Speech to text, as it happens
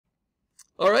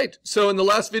All right, so in the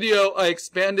last video, I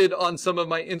expanded on some of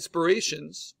my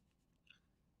inspirations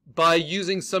by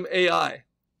using some AI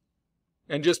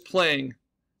and just playing.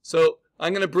 So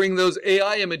I'm going to bring those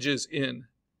AI images in,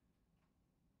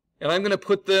 and I'm going to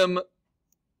put them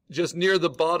just near the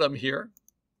bottom here,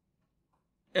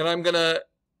 and I'm going to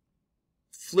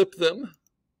flip them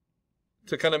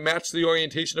to kind of match the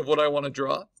orientation of what I want to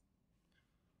draw.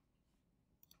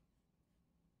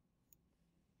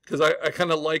 Because I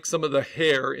kind of like some of the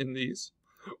hair in these.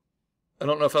 I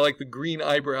don't know if I like the green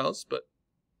eyebrows, but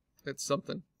it's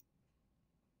something.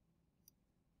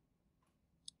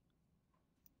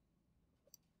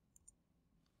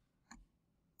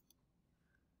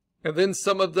 And then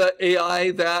some of the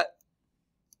AI that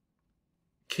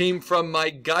came from my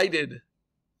guided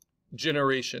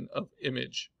generation of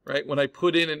image, right? When I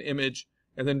put in an image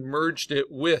and then merged it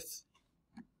with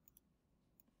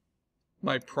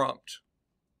my prompt.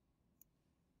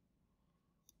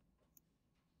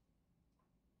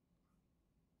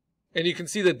 And you can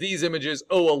see that these images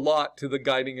owe a lot to the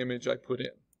guiding image I put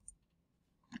in.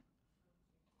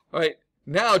 All right,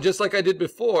 now just like I did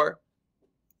before,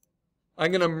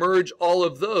 I'm going to merge all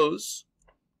of those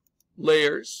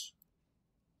layers.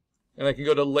 And I can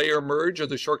go to Layer Merge, or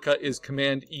the shortcut is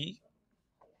Command E.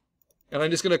 And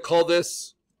I'm just going to call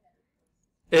this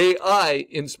AI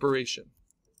Inspiration.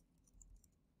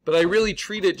 But I really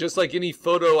treat it just like any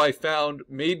photo I found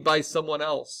made by someone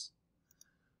else.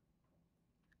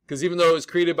 Because even though it was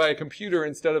created by a computer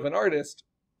instead of an artist,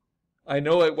 I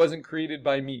know it wasn't created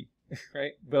by me,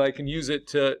 right? But I can use it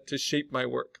to shape my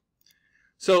work.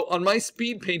 So on my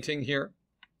speed painting here,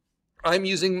 I'm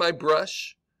using my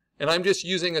brush, and I'm just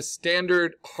using a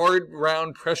standard hard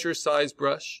round pressure size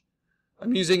brush.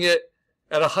 I'm using it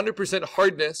at 100%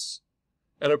 hardness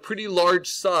at a pretty large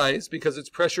size because it's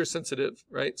pressure sensitive,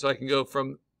 right? So I can go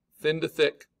from thin to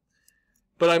thick.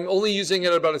 But I'm only using it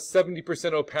at about a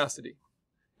 70% opacity.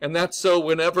 And that's so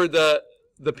whenever the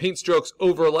paint strokes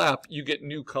overlap, you get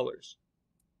new colors.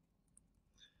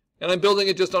 And I'm building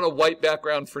it just on a white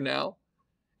background for now.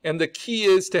 And the key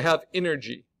is to have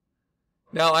energy.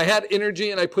 Now I had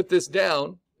energy and I put this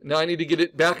down. Now I need to get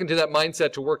it back into that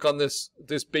mindset to work on this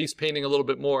base painting a little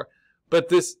bit more. But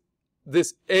this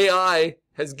AI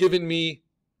has given me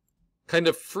kind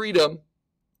of freedom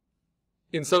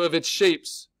in some of its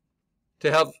shapes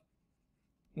to have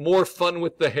more fun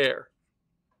with the hair.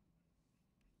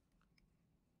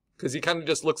 Because he kind of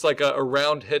just looks like a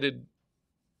round-headed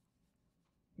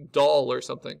doll or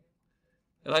something.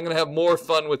 And I'm going to have more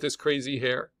fun with this crazy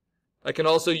hair. I can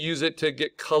also use it to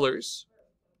get colors.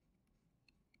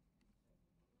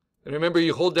 And remember,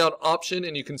 you hold down Option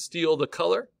and you can steal the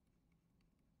color.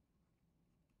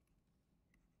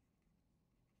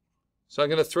 So I'm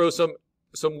going to throw some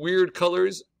weird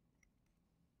colors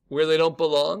where they don't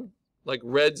belong, like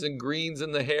reds and greens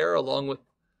in the hair along with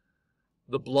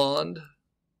the blonde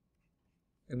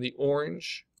and the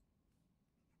orange.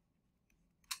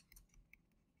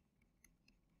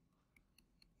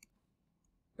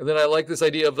 And then I like this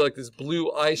idea of like this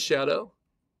blue eyeshadow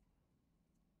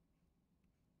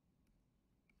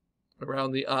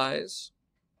around the eyes.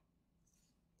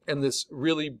 And this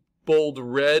really bold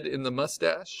red in the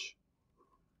mustache.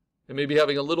 And maybe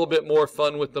having a little bit more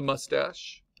fun with the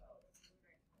mustache.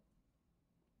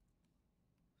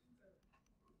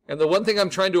 And the one thing I'm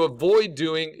trying to avoid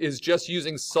doing is just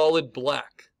using solid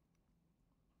black,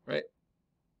 right?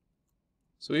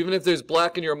 So even if there's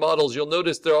black in your models, you'll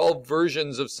notice they're all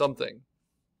versions of something.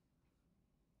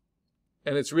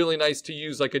 And it's really nice to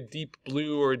use like a deep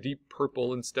blue or a deep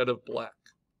purple instead of black.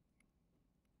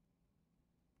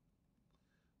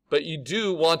 But you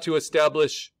do want to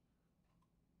establish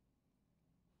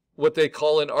what they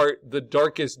call in art the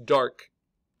darkest dark,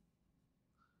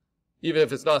 even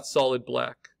if it's not solid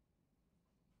black.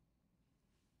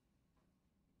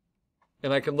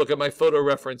 And I can look at my photo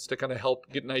reference to kind of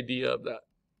help get an idea of that.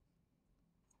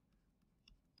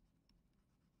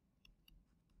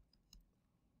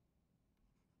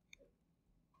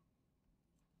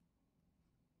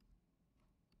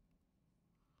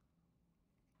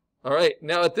 All right,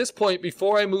 now at this point,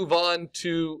 before I move on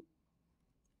to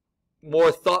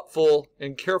more thoughtful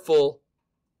and careful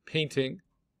painting,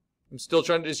 I'm still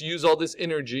trying to just use all this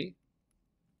energy.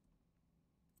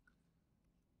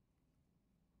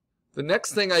 The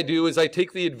next thing I do is I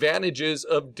take the advantages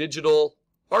of digital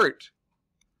art.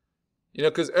 You know,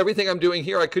 because everything I'm doing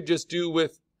here I could just do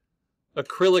with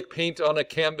acrylic paint on a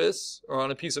canvas or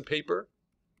on a piece of paper.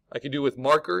 I could do with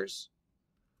markers.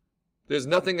 There's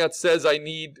nothing that says I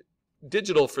need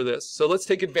digital for this. So let's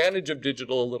take advantage of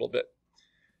digital a little bit.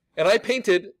 And I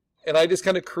painted, and I just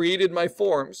kind of created my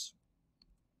forms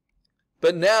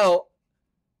But now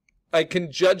I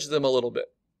can judge them a little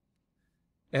bit.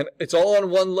 And it's all on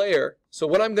one layer. So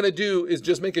what I'm going to do is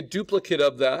just make a duplicate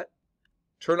of that,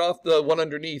 turn off the one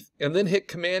underneath, and then hit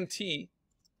Command T.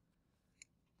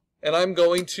 And I'm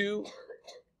going to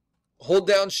hold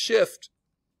down Shift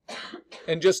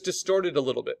and just distort it a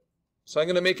little bit. So I'm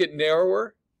going to make it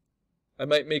narrower. I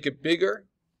might make it bigger.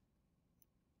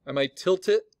 I might tilt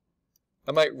it.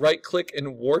 I might right-click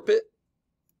and warp it.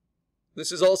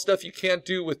 This is all stuff you can't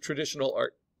do with traditional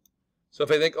art. So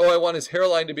if I think, oh, I want his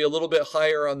hairline to be a little bit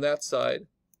higher on that side.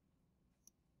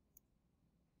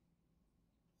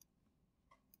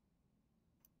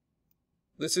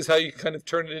 This is how you kind of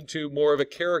turn it into more of a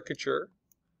caricature,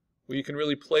 where you can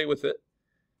really play with it.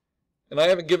 And I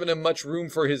haven't given him much room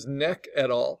for his neck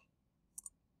at all.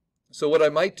 So what I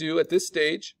might do at this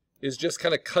stage is just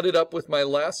kind of cut it up with my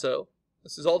lasso.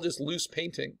 This is all just loose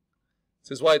painting.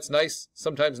 This is why it's nice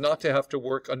sometimes not to have to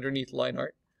work underneath line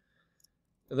art.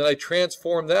 And then I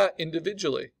transform that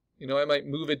individually. You know, I might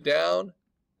move it down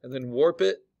and then warp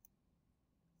it,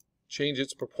 change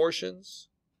its proportions.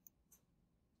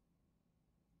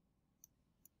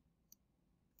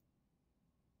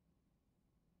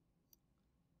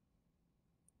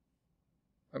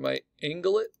 I might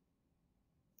angle it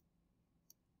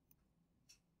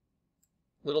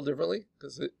a little differently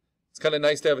because it's kind of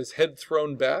nice to have his head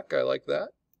thrown back. I like that.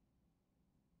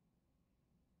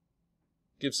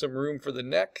 Give some room for the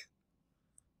neck.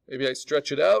 Maybe I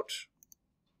stretch it out.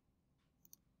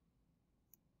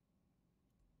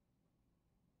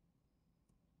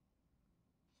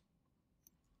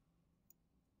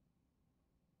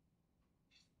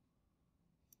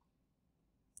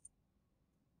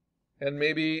 And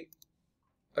maybe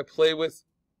I play with,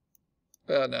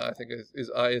 no, I think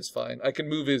his eye is fine. I can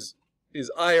move his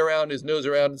eye around, his nose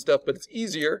around and stuff, but it's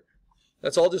easier.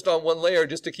 That's all just on one layer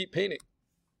just to keep painting.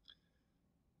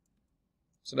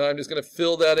 So now I'm just going to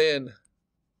fill that in.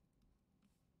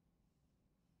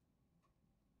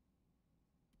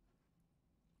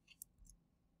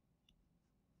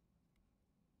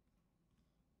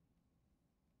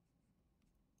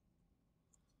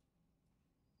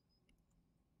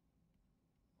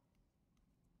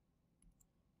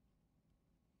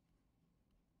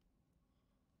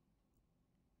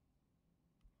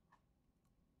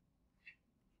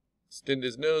 Extend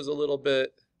his nose a little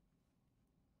bit.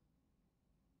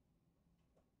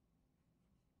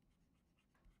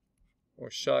 More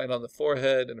shine on the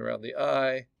forehead and around the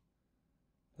eye.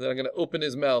 Then I'm going to open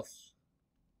his mouth.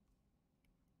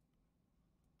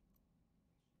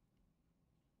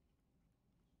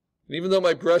 And even though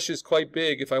my brush is quite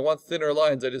big, if I want thinner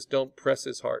lines, I just don't press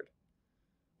as hard.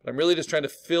 But I'm really just trying to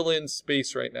fill in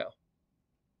space right now.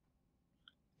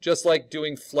 Just like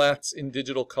doing flats in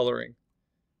digital coloring.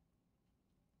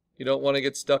 You don't want to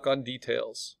get stuck on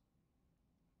details.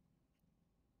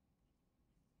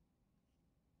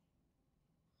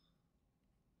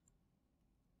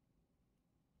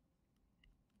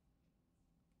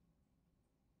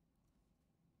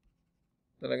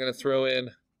 Then I'm going to throw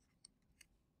in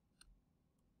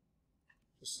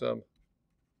some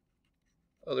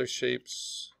other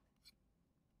shapes.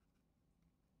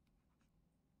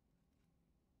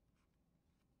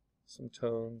 Some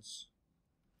tones.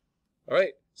 All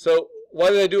right, so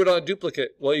why did I do it on a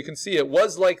duplicate? Well, you can see it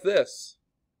was like this.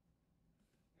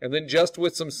 And then just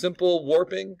with some simple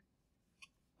warping,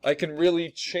 I can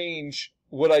really change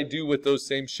what I do with those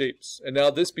same shapes. And now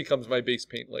this becomes my base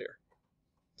paint layer.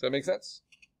 Does that make sense?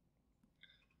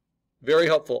 Very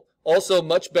helpful. Also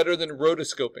much better than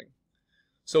rotoscoping.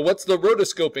 So what's the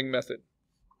rotoscoping method?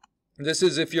 This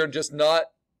is if you're just not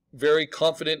very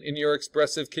confident in your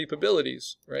expressive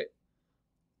capabilities, right?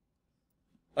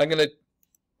 I'm going to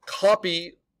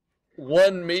copy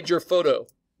one major photo,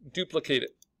 duplicate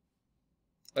it.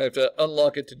 I have to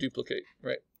unlock it to duplicate,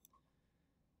 right?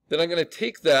 Then I'm going to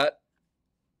take that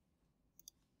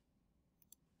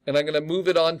and I'm going to move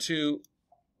it onto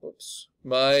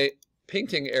my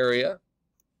painting area.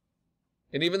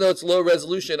 And even though it's low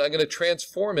resolution, I'm going to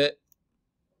transform it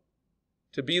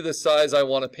to be the size I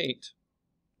want to paint,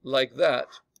 like that,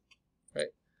 right?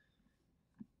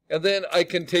 And then I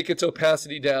can take its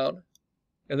opacity down.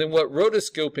 And then what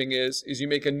rotoscoping is you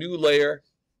make a new layer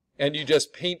and you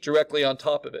just paint directly on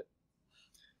top of it.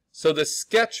 So the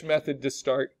sketch method to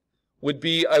start would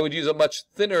be, I would use a much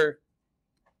thinner,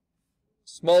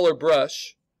 smaller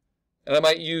brush, and I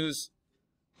might use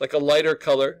like a lighter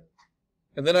color,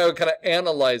 and then I would kind of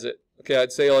analyze it. Okay,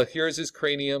 I'd say, oh, here's his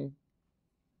cranium,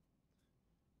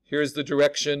 here's the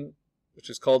direction, which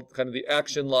is called kind of the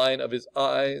action line of his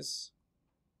eyes,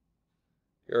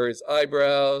 here are his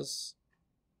eyebrows,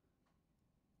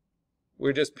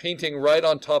 we're just painting right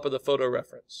on top of the photo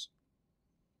reference.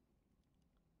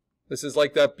 This is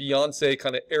like that Beyonce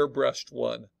kind of airbrushed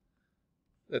one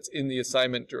that's in the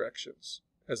assignment directions,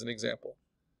 as an example.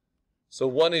 So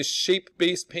one is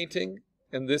shape-based painting,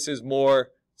 and this is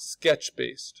more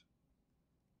sketch-based.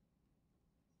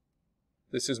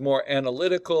 This is more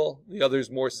analytical, the other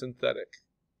is more synthetic.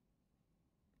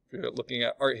 If you're looking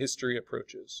at art history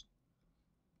approaches.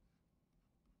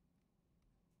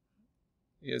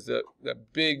 He has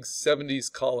that big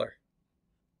 70s collar.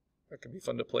 That can be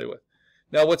fun to play with.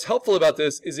 Now what's helpful about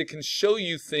this is it can show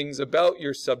you things about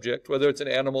your subject, whether it's an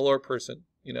animal or a person,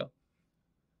 you know,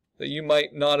 that you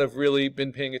might not have really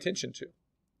been paying attention to.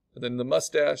 And then the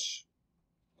mustache,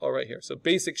 all right here. So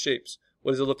basic shapes.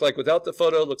 What does it look like without the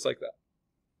photo? It looks like that.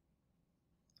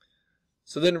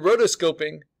 So then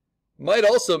rotoscoping might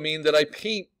also mean that I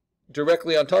paint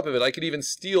directly on top of it. I could even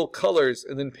steal colors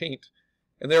and then paint.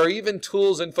 And there are even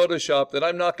tools in Photoshop that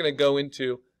I'm not going to go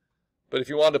into, but if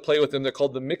you want to play with them, they're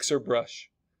called the mixer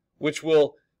brush, which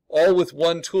will, all with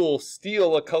one tool,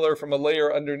 steal a color from a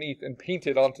layer underneath and paint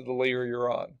it onto the layer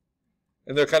you're on.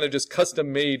 And they're kind of just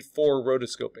custom made for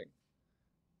rotoscoping.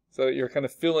 So that you're kind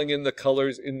of filling in the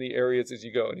colors in the areas as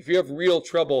you go. And if you have real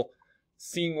trouble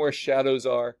seeing where shadows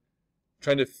are,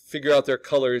 trying to figure out their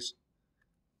colors,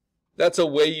 that's a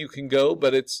way you can go,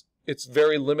 but it's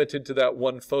very limited to that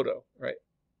one photo, right?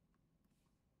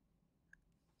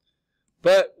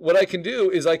 But what I can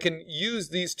do is I can use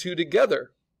these two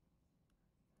together.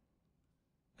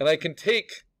 And I can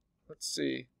take, let's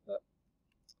see,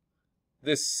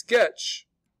 this sketch,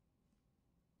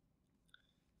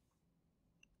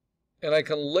 and I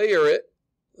can layer it.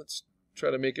 Let's try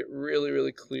to make it really,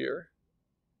 really clear.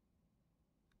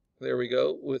 There we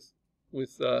go,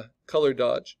 with color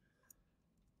dodge.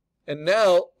 And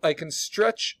now I can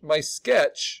stretch my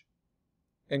sketch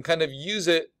and kind of use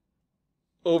it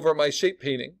over my shape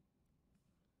painting.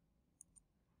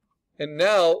 And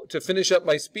now, to finish up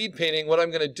my speed painting, what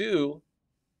I'm going to do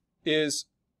is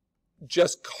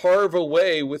just carve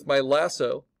away with my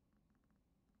lasso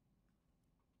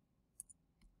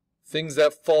things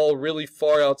that fall really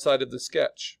far outside of the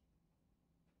sketch.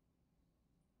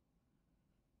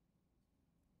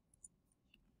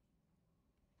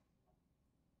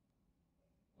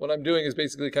 What I'm doing is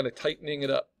basically kind of tightening it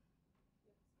up.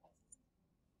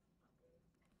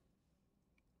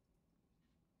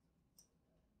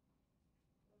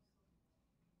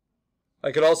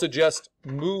 I could also just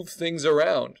move things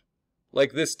around,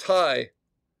 like this tie.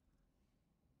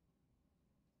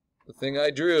 The thing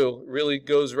I drew really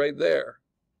goes right there,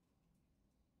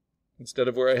 instead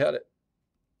of where I had it.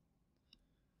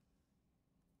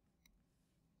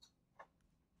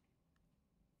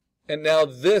 And now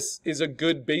this is a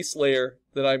good base layer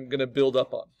that I'm going to build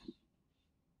up on.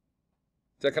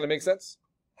 Does that kind of make sense?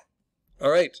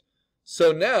 All right,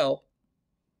 so now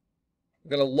I'm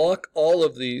going to lock all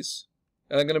of these.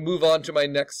 And I'm going to move on to my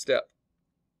next step.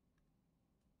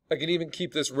 I can even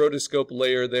keep this rotoscope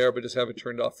layer there, but just have it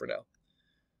turned off for now.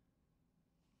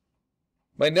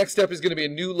 My next step is going to be a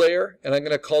new layer, and I'm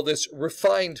going to call this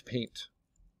Refined Paint.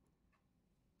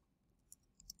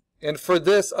 And for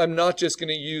this, I'm not just going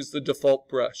to use the default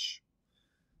brush.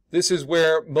 This is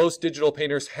where most digital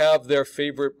painters have their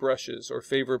favorite brushes or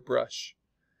favorite brush.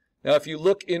 Now, if you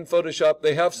look in Photoshop,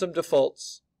 they have some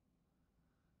defaults,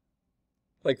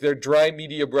 like their dry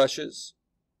media brushes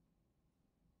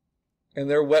and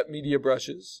their wet media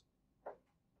brushes.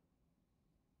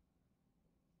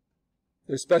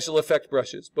 They're special effect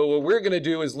brushes. But what we're going to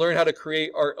do is learn how to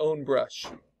create our own brush.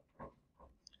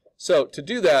 So to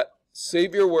do that,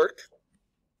 save your work.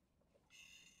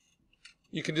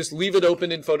 You can just leave it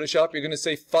open in Photoshop. You're going to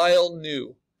say File,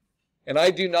 New. And I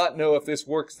do not know if this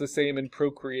works the same in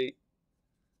Procreate.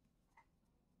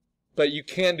 But you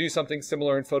can do something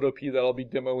similar in Photopea that I'll be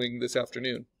demoing this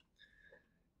afternoon.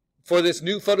 For this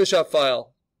new Photoshop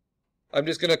file, I'm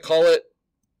just going to call it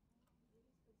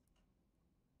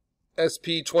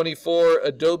SP24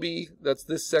 Adobe, that's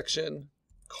this section,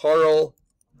 Karl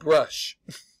Brush,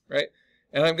 right?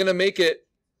 And I'm going to make it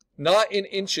not in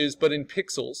inches, but in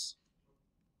pixels.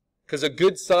 Because a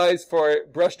good size for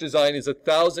brush design is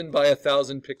 1,000 by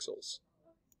 1,000 pixels.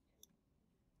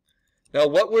 Now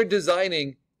what we're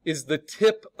designing is the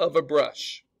tip of a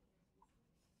brush.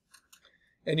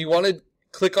 And you want to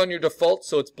click on your default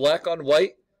so it's black on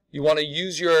white. You want to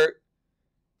use your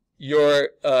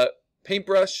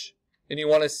paintbrush, and you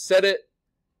want to set it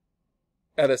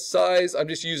at a size. I'm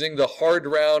just using the hard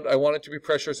round. I want it to be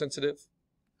pressure sensitive.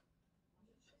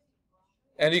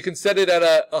 And you can set it at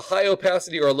a high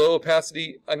opacity or a low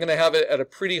opacity. I'm going to have it at a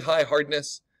pretty high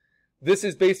hardness. This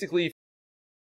is basically